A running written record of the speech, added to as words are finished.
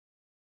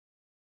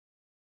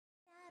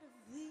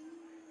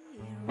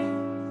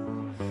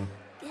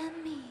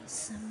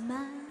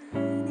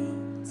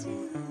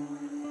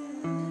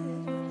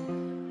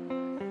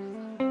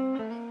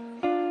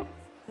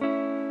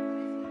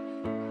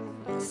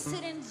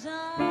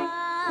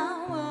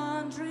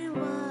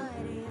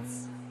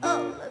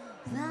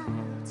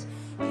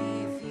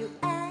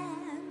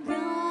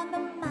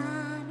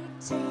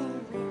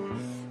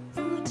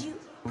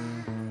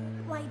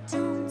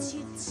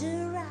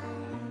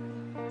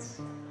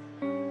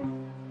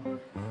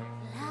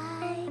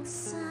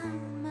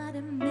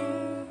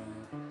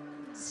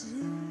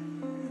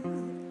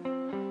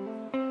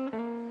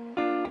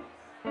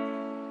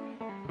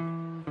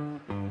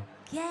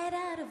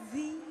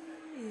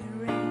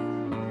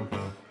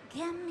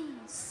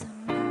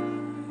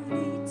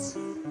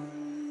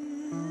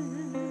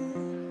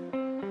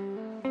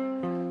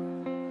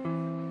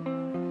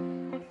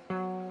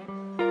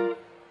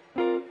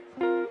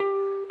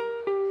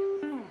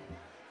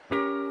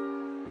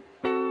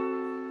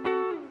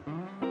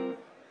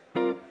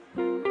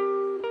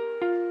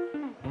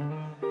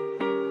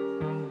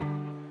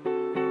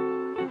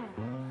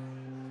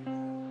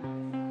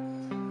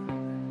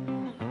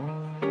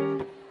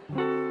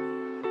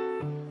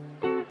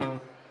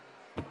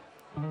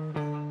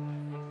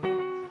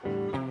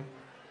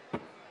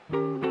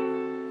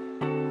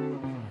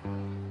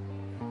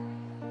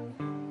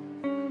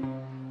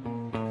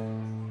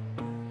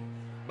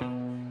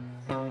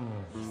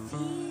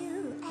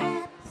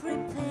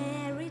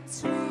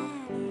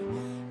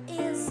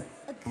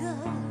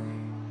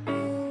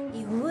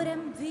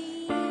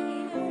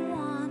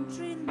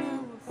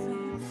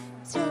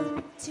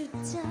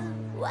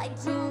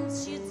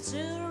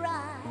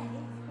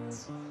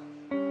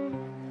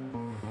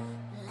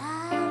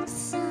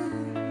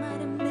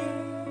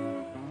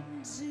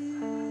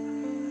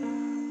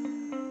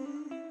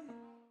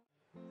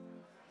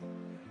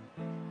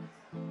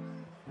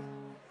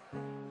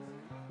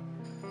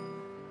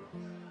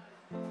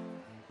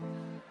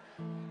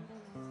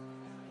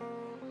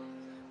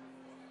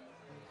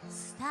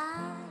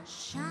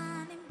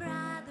shining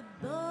bright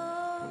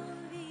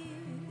above you.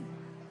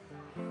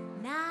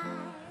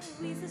 Night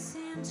with the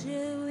sun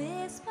to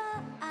whisper,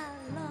 I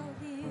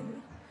love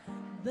you.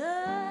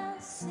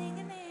 Birds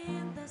singing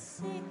in the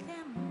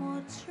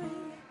sycamore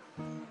tree.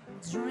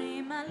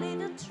 Dream a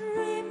little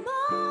dream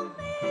of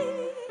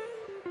me.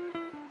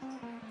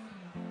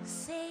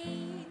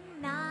 Say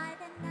night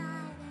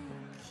and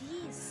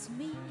kiss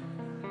me.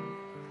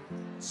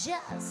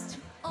 Just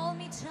hold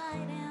me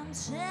tight and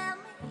tell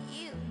me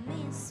you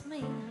miss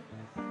me.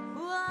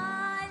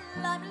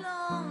 While I'm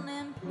alone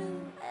and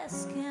blue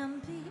as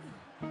can be,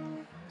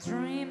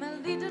 dream a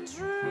little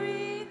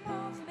dream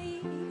of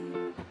me.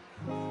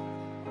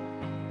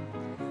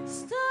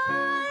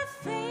 Start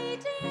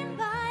fading,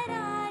 but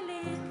I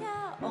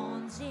linger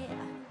on,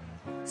 dear,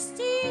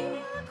 still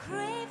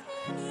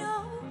craving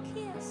your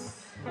kiss.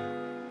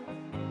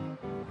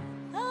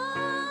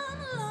 I'm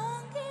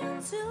longing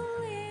to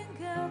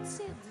linger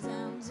till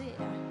down,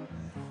 dear.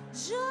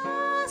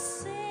 Just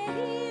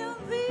say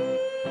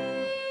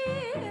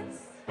this.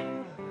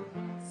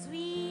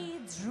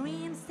 Sweet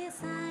dreams this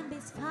time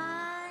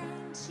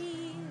find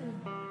you.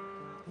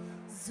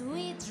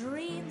 Sweet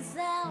dreams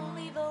and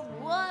leave all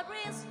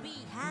worries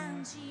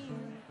behind you.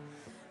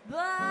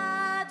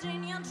 But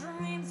in your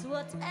dreams,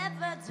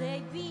 whatever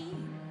they be,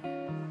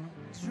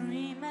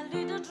 dream a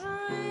little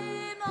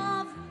dream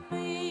of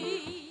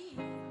me.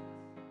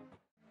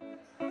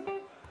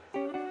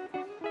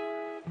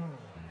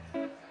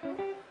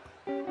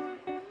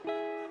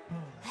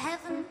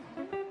 Heaven,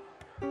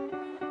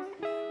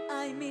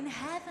 I'm in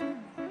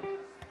heaven,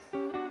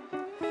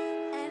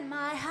 and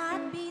my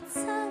heart beats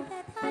so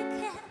that I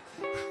can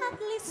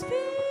hardly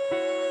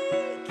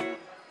speak, and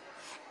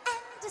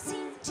I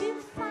seem to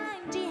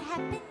find the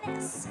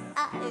happiness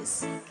I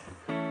seek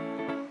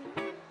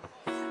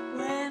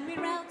when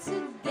we're out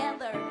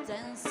together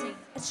dancing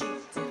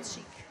cheek to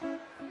cheek.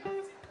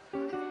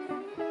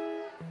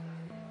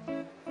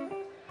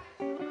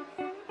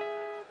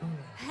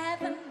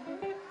 Heaven,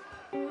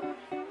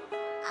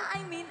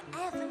 I'm in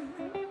heaven,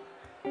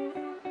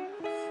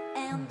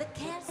 and the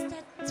cats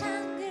that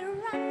tangle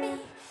around me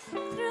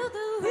through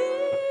the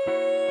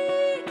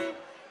week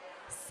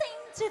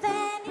seem to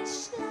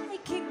vanish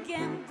like a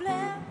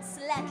gambler's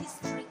lucky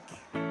streak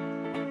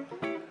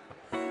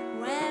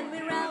when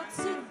we're out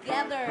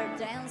together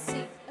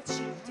dancing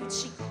cheek to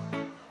cheek.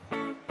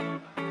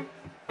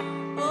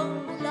 Oh,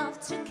 I love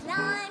to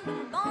climb a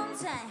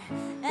mountain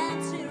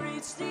and to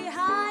reach the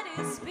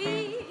highest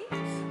peak,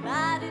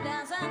 but it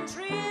doesn't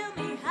thrill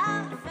me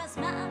half as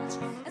much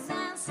as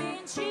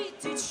dancing cheek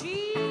to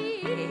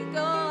cheek.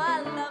 Oh,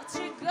 I love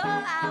to go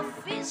out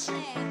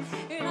fishing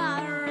in a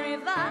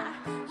river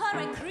or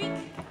a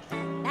creek, but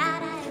I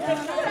don't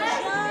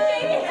enjoy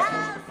it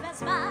half as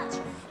much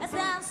as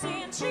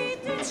dancing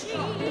cheek to cheek.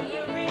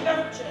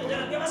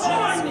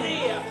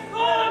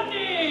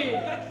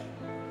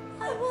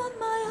 I want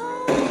my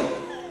own,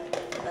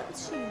 but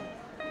you,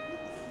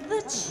 the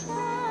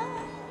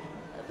child,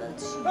 but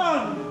you.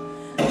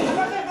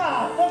 Ma che fa?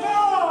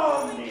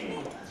 Pomoni!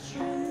 Che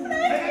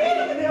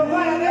devo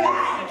fare adesso?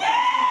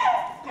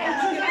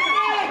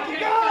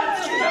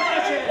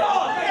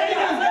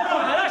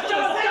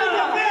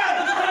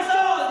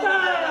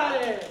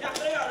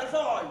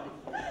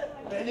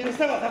 Prendi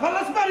questa cosa,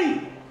 falla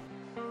sparire!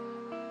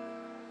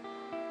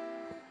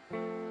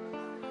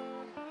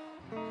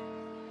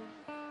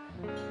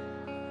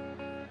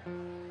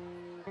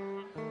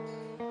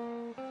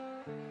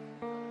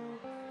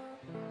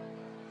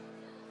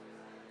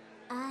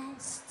 I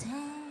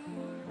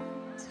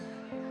stand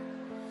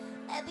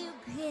at your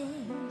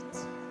gate,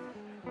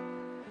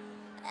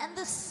 and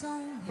the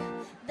song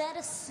that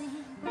I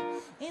sing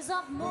is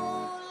of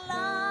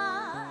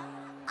moonlight.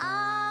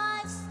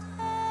 I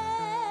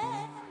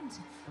stand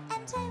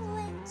and I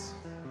wait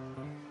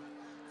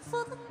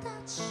for the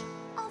touch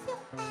of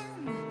your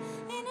hand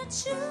in a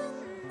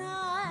June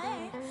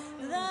night.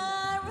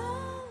 The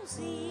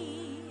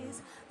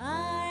roses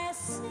I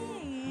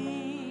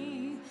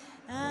sing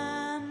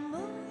and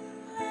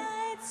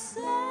moonlight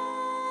serenade.